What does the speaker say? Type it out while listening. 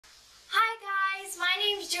guys, my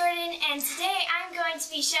name's Jordan, and today I'm going to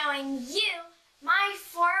be showing you my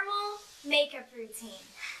formal makeup routine.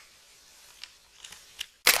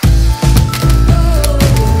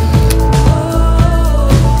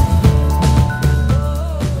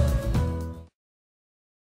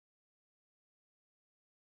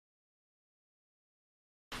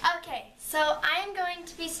 Okay, so I'm going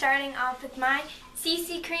to be starting off with my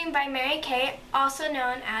CC Cream by Mary Kay, also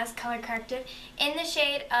known as Color Corrective, in the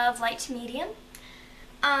shade of light to medium.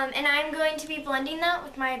 And I'm going to be blending that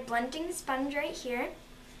with my blending sponge right here.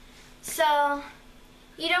 So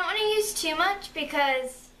you don't want to use too much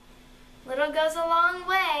because little goes a long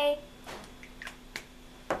way.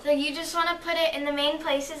 So you just want to put it in the main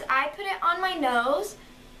places. I put it on my nose,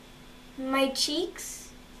 my cheeks,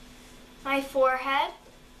 my forehead,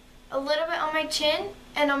 a little bit on my chin,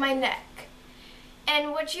 and on my neck.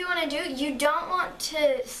 And what you want to do, you don't want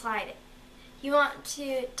to slide it. You want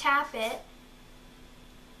to tap it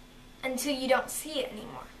until you don't see it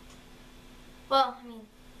anymore. Well, I mean,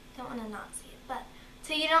 don't want to not see it, but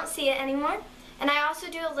until you don't see it anymore. And I also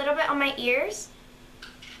do a little bit on my ears.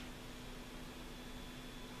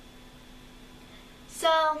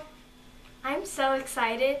 So, I'm so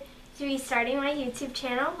excited to be starting my YouTube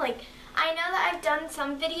channel. Like, I know that I've done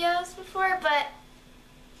some videos before, but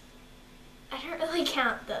I don't really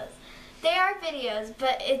count those. They are videos,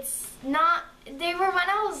 but it's not, they were when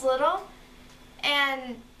I was little,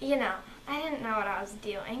 and, you know, I didn't know what I was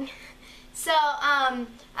doing. So, I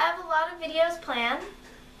have a lot of videos planned.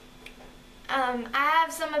 I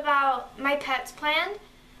have some about my pets planned.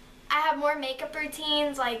 I have more makeup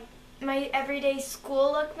routines, like my everyday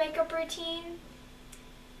school look makeup routine.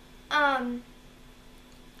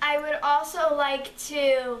 I would also like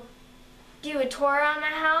to do a tour around my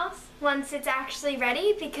house once it's actually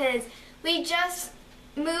ready, because we just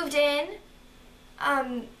moved in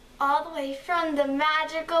all the way from the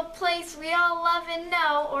magical place we all love and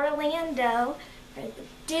know, Orlando, where the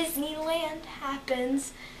Disneyland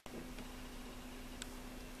happens.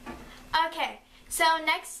 Okay, so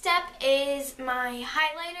next step is my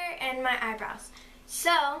highlighter and my eyebrows.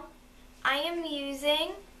 So I am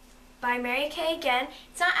using by Mary Kay again.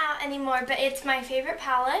 It's not out anymore, but it's my favorite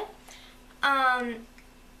palette.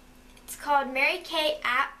 It's called Mary Kay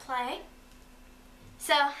at Play.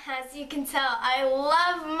 So as you can tell, I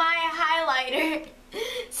love my highlighter.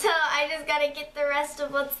 So I just gotta get the rest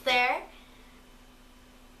of what's there.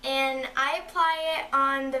 And I apply it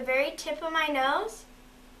on the very tip of my nose.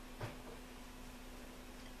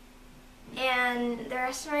 And the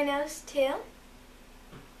rest of my nose too.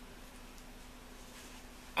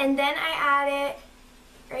 And then I add it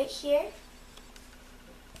right here.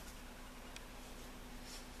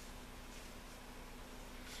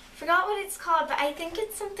 Forgot what it's called, but I think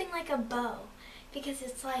it's something like a bow, because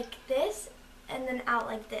it's like this and then out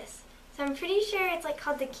like this. So I'm pretty sure it's like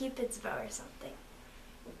called the Cupid's bow or something.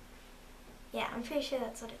 Yeah, I'm pretty sure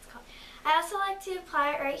that's what it's called. I also like to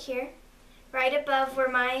apply it right here, right above where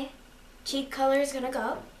my cheek color is gonna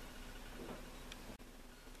go.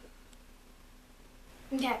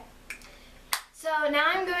 Okay, so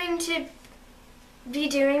now I'm going to be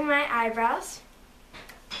doing my eyebrows,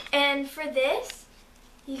 and for this,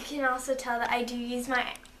 you can also tell that I do use my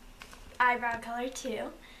eyebrow color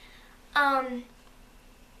too.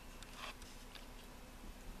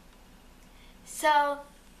 So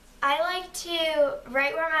I like to,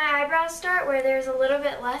 right where my eyebrows start, where there's a little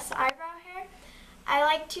bit less eyebrow hair, I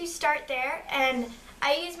like to start there, and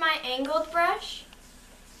I use my angled brush.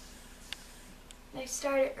 I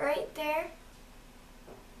start it right there,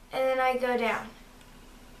 and then I go down.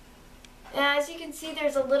 And as you can see,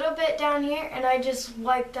 there's a little bit down here, and I just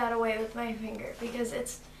wipe that away with my finger because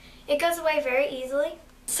it goes away very easily.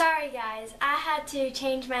 Sorry guys, I had to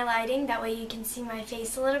change my lighting, that way you can see my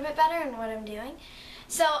face a little bit better and what I'm doing.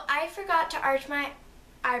 So I forgot to arch my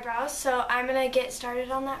eyebrows, so I'm going to get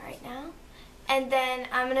started on that right now. And then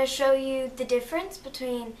I'm going to show you the difference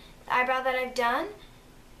between the eyebrow that I've done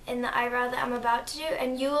and the eyebrow that I'm about to do,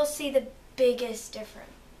 and you will see the biggest difference.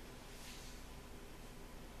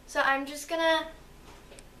 So I'm just gonna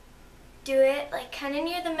do it like kind of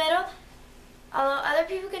near the middle. Although other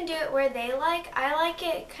people can do it where they like, I like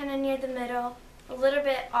it kind of near the middle, a little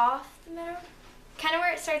bit off the middle, kind of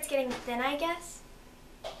where it starts getting thin, I guess,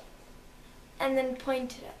 and then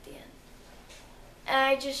point it at the end. And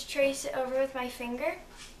I just trace it over with my finger.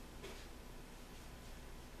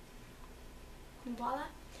 And voila.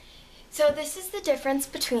 So this is the difference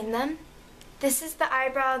between them. This is the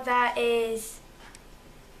eyebrow that is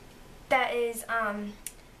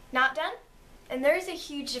not done, and there's a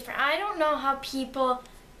huge difference. I don't know how people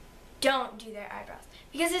don't do their eyebrows,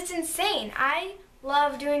 because it's insane. I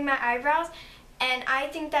love doing my eyebrows, and I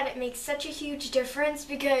think that it makes such a huge difference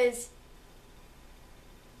because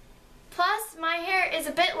plus my hair is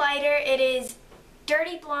a bit lighter. It is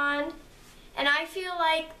dirty blonde, and I feel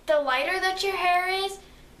like the lighter that your hair is,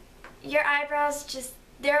 your eyebrows just,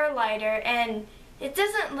 they're lighter and it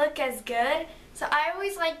doesn't look as good. So I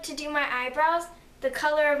always like to do my eyebrows the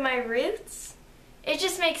color of my roots. It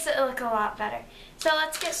just makes it look a lot better. So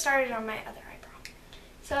let's get started on my other eyebrow.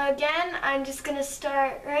 So again, I'm just going to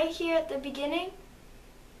start right here at the beginning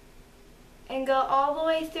and go all the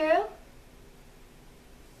way through.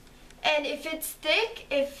 And if it's thick,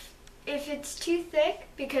 if it's too thick,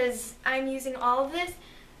 because I'm using all of this,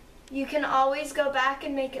 you can always go back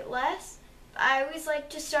and make it less. I always like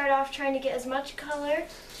to start off trying to get as much color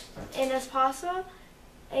in as possible,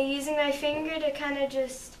 and using my finger to kind of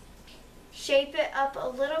just shape it up a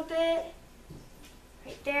little bit,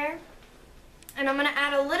 right there. And I'm going to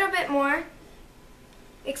add a little bit more,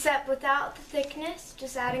 except without the thickness,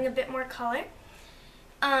 just adding a bit more color.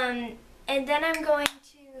 And then I'm going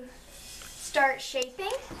to start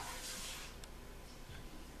shaping.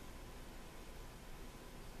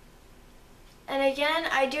 And again,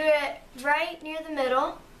 I do it right near the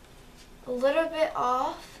middle, a little bit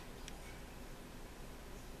off,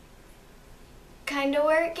 kind of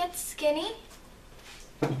where it gets skinny.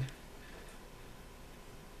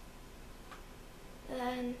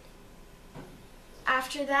 Then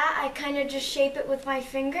after that, I kind of just shape it with my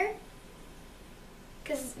finger,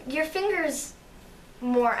 because your finger's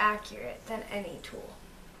more accurate than any tool.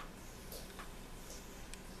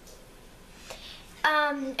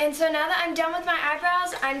 And so now that I'm done with my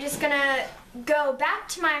eyebrows, I'm just gonna go back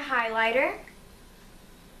to my highlighter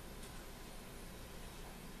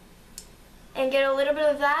and get a little bit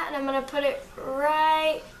of that, and I'm gonna put it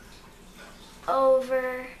right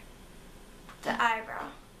over the eyebrow.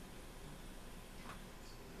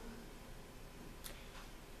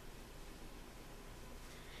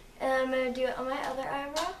 And I'm gonna do it on my other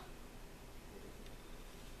eyebrow.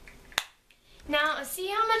 Now, see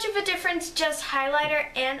how much of a difference just highlighter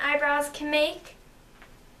and eyebrows can make?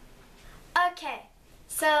 Okay,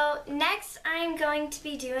 so next I'm going to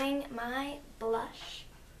be doing my blush.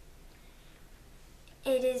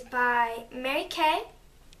 It is by Mary Kay,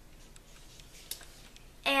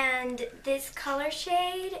 and this color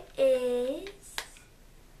shade is,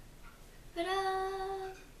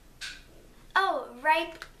 oh,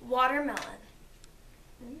 Ripe Watermelon.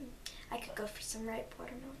 I could go for some ripe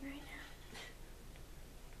watermelon right now.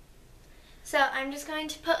 So I'm just going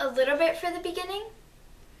to put a little bit for the beginning.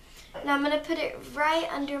 Now I'm going to put it right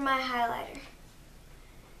under my highlighter.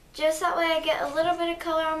 Just that way I get a little bit of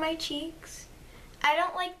color on my cheeks. I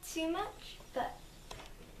don't like too much, but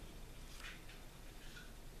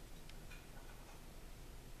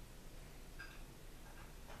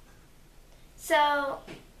so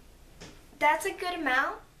that's a good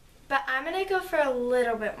amount, but I'm going to go for a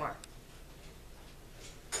little bit more.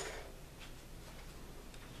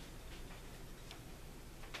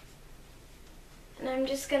 And I'm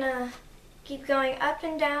just going to keep going up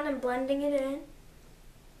and down and blending it in.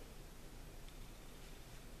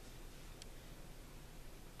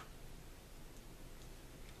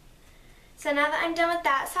 So now that I'm done with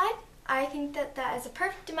that side, I think that that is a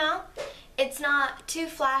perfect amount. It's not too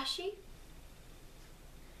flashy.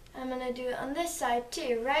 I'm going to do it on this side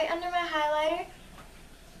too, right under my highlighter.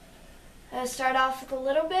 I'll start off with a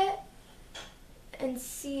little bit and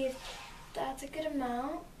see if that's a good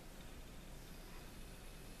amount.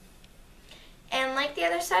 And like the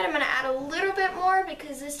other side, I'm going to add a little bit more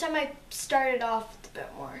because this time I started off with a bit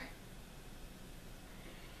more.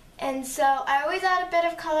 And so I always add a bit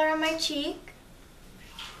of color on my cheek,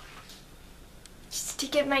 just to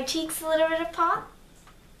give my cheeks a little bit of pop.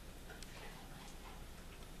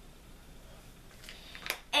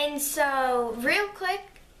 And so real quick,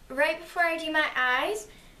 right before I do my eyes,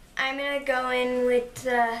 I'm going to go in with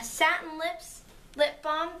the Satin Lips Lip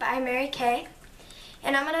Balm by Mary Kay.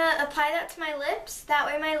 And I'm going to apply that to my lips. That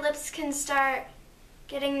way my lips can start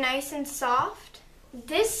getting nice and soft.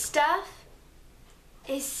 This stuff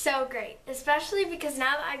is so great, especially because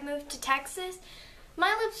now that I've moved to Texas,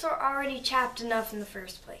 my lips were already chapped enough in the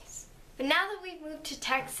first place. But now that we've moved to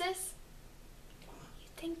Texas, you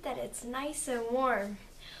think that it's nice and warm.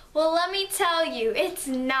 Well, let me tell you, it's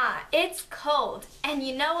not. It's cold. And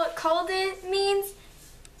you know what cold means? It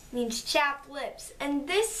means chapped lips. And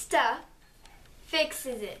this stuff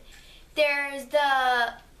fixes it. There's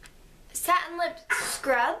the Satin Lip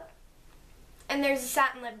Scrub, and there's a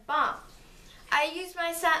Satin Lip Balm. I use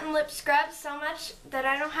my Satin Lip Scrub so much that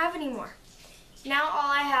I don't have any more. now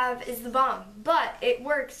all I have is the balm, but it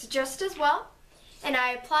works just as well. And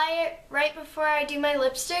I apply it right before I do my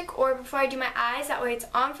lipstick or before I do my eyes. That way it's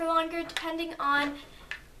on for longer depending on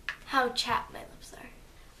how chapped my lips are.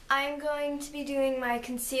 I'm going to be doing my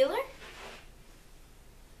concealer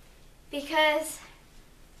because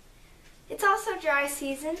it's also dry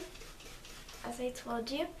season, as I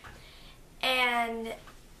told you. And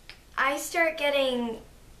I start getting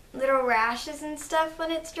little rashes and stuff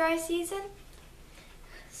when it's dry season.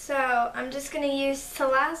 So I'm just going to use the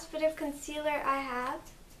last bit of concealer I have.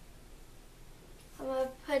 I'm going to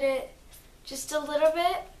put it just a little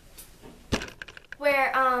bit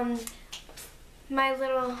where my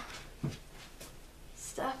little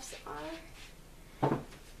stuffs are.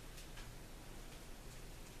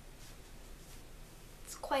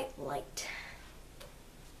 It's quite light.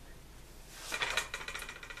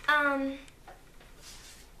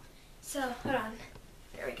 So hold on.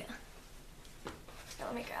 There we go. Now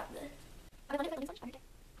let me grab this.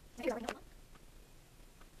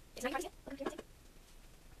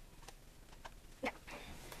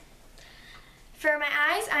 For my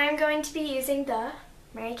eyes, I am going to be using the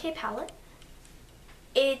Mary Kay palette.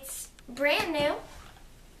 It's brand new.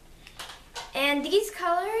 And these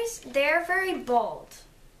colors, they're very bold,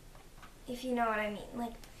 if you know what I mean.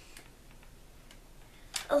 Like,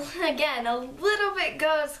 again, a little bit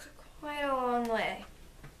goes quite a long way.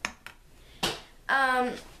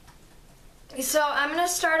 So I'm going to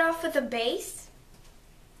start off with a base.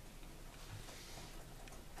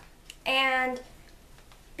 And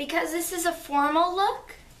because this is a formal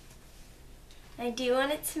look, I do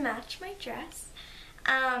want it to match my dress.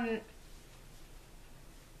 I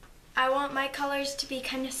want my colors to be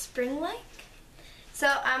kind of spring-like.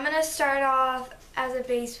 So I'm going to start off as a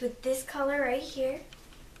base with this color right here.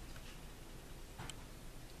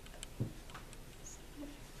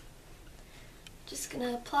 Just going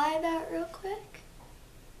to apply that real quick.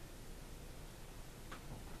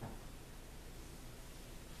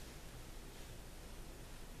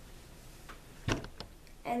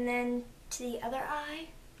 And then to the other eye.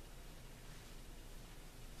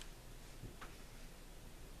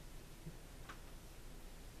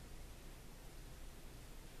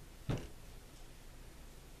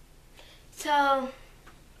 So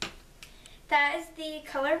that is the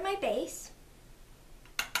color of my base.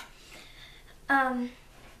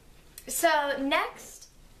 So next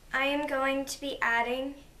I am going to be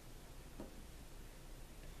adding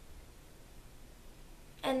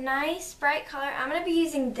a nice bright color. I'm going to be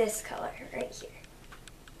using this color right here.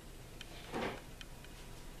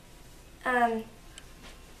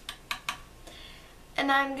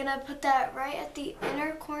 And I'm going to put that right at the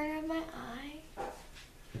inner corner of my eye.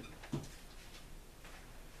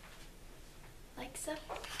 Like so.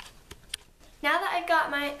 Now that I've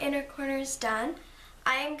got my inner corners done,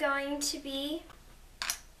 I am going to be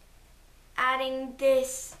adding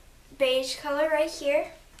this beige color right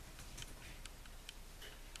here.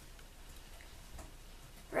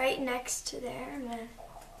 Right next to there. I'm going to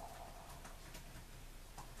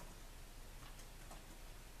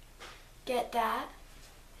get that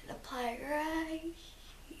and apply it right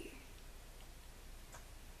here.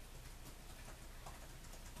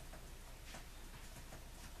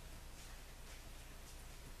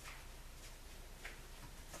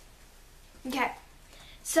 Okay,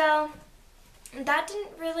 so that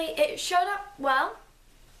didn't really, it showed up well,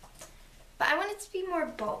 but I want it to be more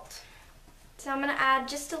bold. So I'm going to add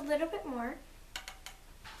just a little bit more.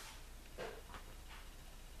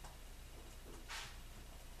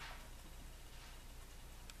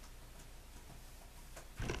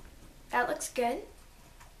 That looks good.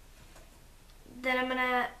 Then I'm going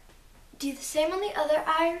to do the same on the other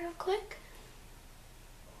eye real quick.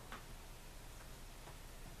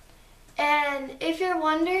 And if you're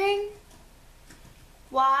wondering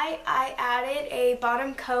why I added a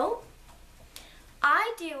bottom coat,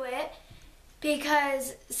 I do it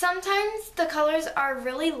because sometimes the colors are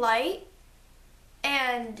really light,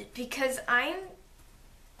 and because I'm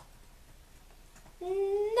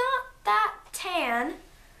not that tan,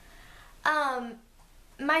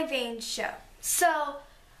 my veins show. So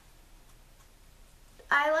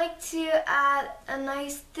I like to add a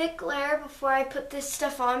nice thick layer before I put this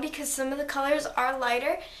stuff on because some of the colors are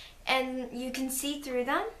lighter and you can see through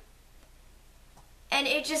them. And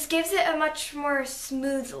it just gives it a much more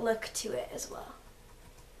smooth look to it as well.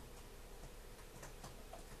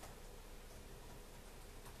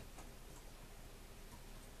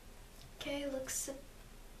 Okay, looks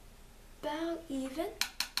about even.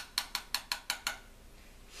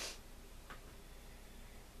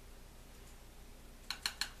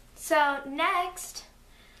 So next,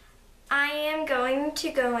 I am going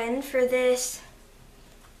to go in for this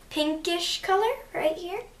pinkish color right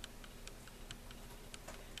here.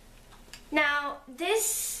 Now,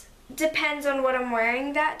 this depends on what I'm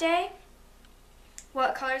wearing that day,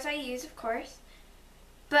 what colors I use, of course.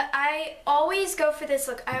 But I always go for this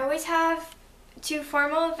look. I always have, to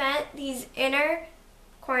formal event, these inner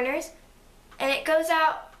corners, and it goes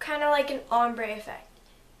out kind of like an ombre effect.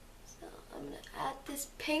 So I'm going to add this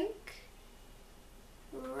pink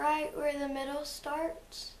right where the middle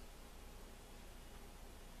starts.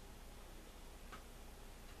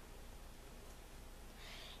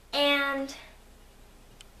 And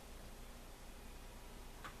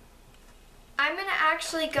I'm going to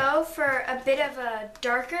actually go for a bit of a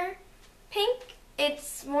darker pink.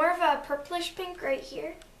 It's more of a purplish pink right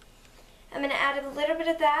here. I'm going to add a little bit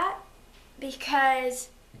of that because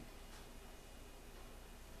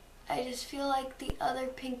I just feel like the other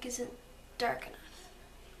pink isn't dark enough.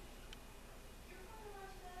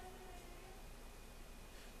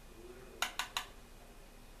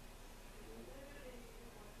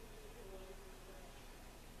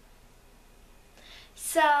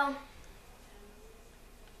 So,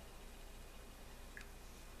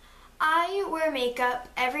 I wear makeup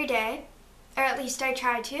every day, or at least I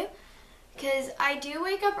try to, because I do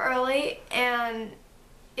wake up early, and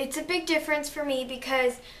it's a big difference for me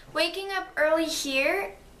because waking up early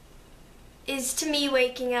here is to me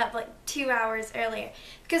waking up like 2 hours earlier.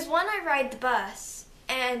 Because one, I ride the bus,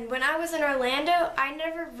 and when I was in Orlando, I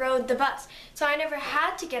never rode the bus, so I never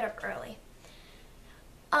had to get up early.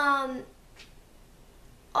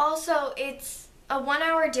 Also, it's a 1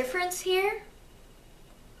 hour difference here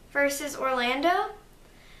versus Orlando.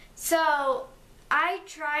 So I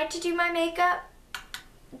try to do my makeup,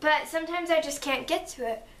 but sometimes I just can't get to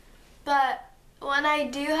it. But when I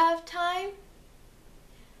do have time,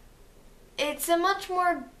 it's a much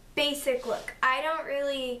more basic look. I don't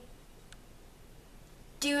really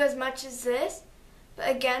do as much as this, but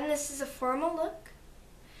again, this is a formal look.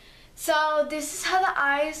 So this is how the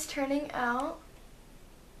eye is turning out.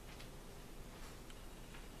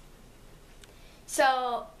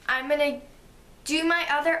 So I'm going to do my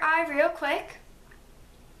other eye real quick,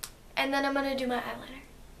 and then I'm going to do my eyeliner.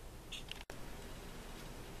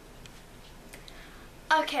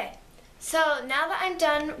 Okay, so now that I'm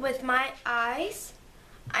done with my eyes,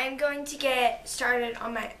 I'm going to get started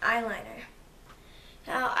on my eyeliner.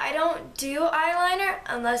 Now, I don't do eyeliner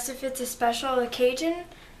unless if it's a special occasion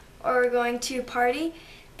or we're going to a party,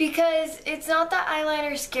 because it's not that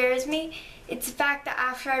eyeliner scares me, it's the fact that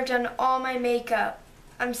after I've done all my makeup,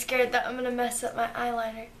 I'm scared that I'm going to mess up my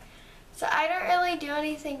eyeliner. So I don't really do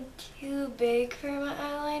anything too big for my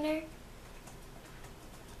eyeliner.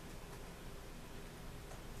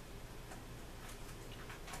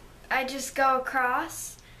 I just go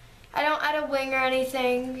across. I don't add a wing or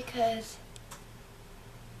anything because,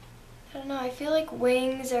 I don't know, I feel like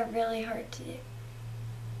wings are really hard to do.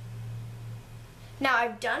 Now,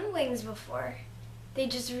 I've done wings before. They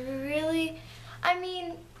just really, I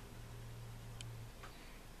mean,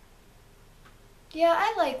 yeah,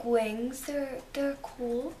 I like wings. They're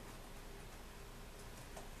cool.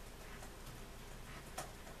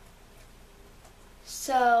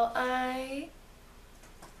 So I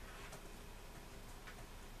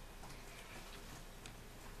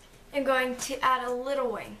am going to add a little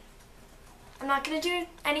wing. I'm not going to do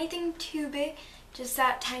anything too big, just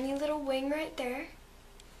that tiny little wing right there.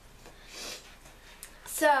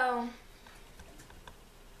 So,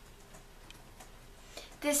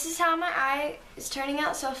 this is how my eye is turning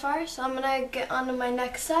out so far, so I'm going to get onto my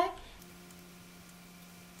next side.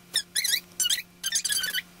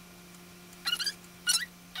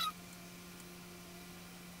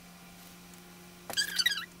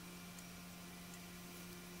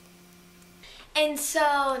 And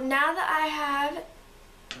so, now that I have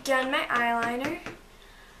done my eyeliner,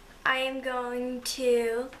 I am going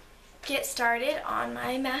to get started on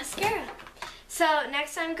my mascara. So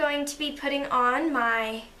next I'm going to be putting on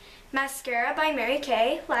my mascara by Mary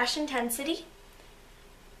Kay, Lash Intensity.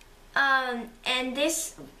 And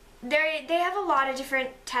this, they have a lot of different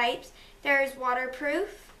types. There's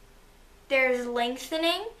waterproof, there's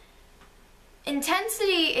lengthening.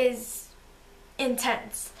 Intensity is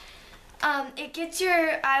intense. It gets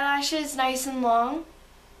your eyelashes nice and long.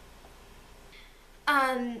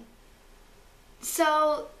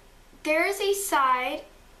 So there's a side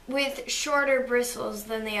with shorter bristles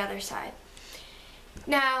than the other side.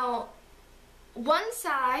 Now, one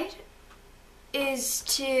side is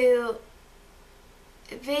to,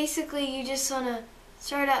 basically you just want to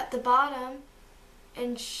start at the bottom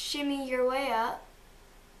and shimmy your way up.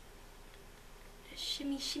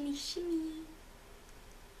 shimmy, shimmy, shimmy.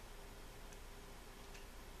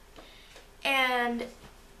 And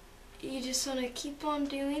you just want to keep on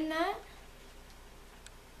doing that.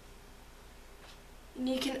 And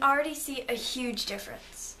you can already see a huge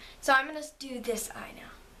difference. So I'm going to do this eye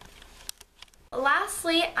now.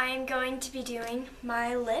 Lastly, I am going to be doing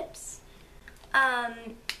my lips.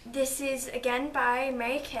 This is again by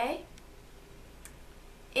Mary Kay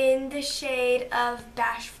in the shade of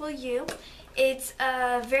Bashful You. It's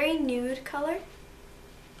a very nude color,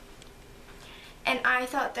 and I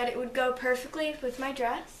thought that it would go perfectly with my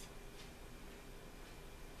dress.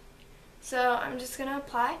 So I'm just going to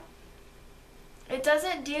apply. It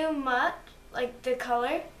doesn't do much, like the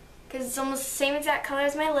color, because it's almost the same exact color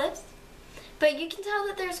as my lips. But you can tell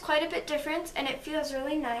that there's quite a bit difference, and it feels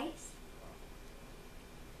really nice.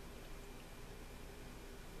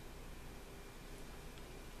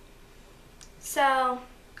 So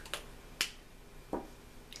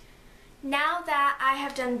now that I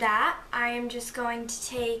have done that, I am just going to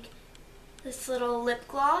take this little lip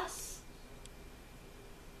gloss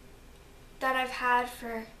that I've had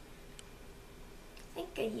for, I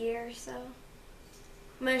think, a year or so.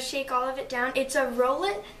 I'm going to shake all of it down. It's a roll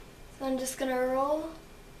it, so I'm just going to roll.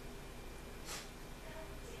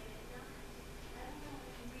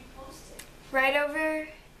 Right over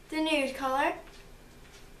the nude color.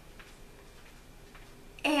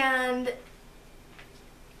 And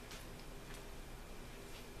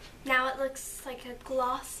now it looks like a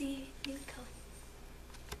glossy nude color.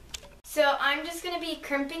 So I'm just going to be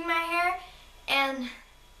crimping my hair, and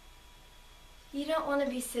you don't want to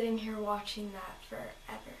be sitting here watching that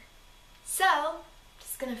forever. So I'm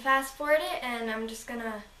just going to fast forward it, and I'm just going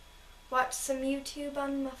to watch some YouTube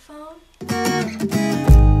on my phone.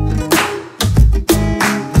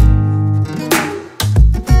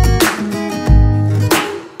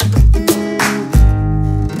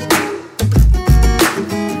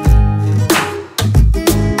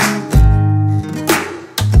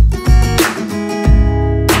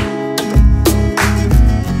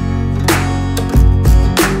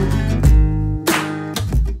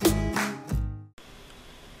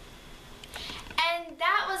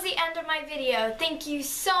 Video. Thank you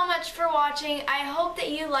so much for watching. I hope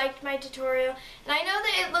that you liked my tutorial, and I know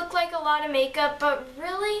that it looked like a lot of makeup, but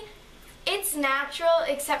really it's natural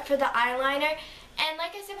except for the eyeliner. And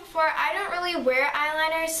like I said before, I don't really wear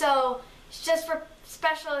eyeliner, so it's just for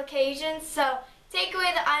special occasions. So take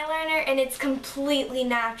away the eyeliner and it's completely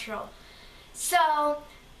natural. So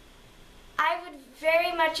I would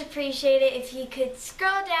very much appreciate it if you could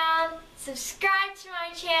scroll down, subscribe to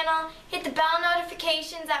my channel, hit the bell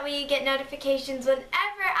notifications, that way you get notifications whenever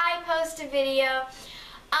I post a video.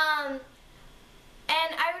 And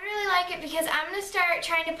I would really like it because I'm going to start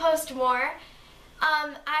trying to post more.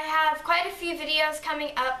 I have quite a few videos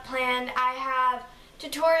coming up planned. I have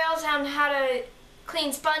tutorials on how to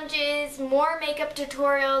clean sponges, more makeup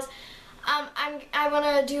tutorials. I want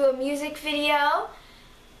to do a music video.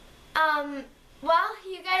 Well,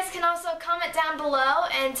 you guys can also comment down below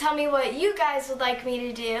and tell me what you guys would like me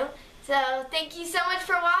to do. So, thank you so much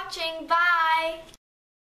for watching. Bye!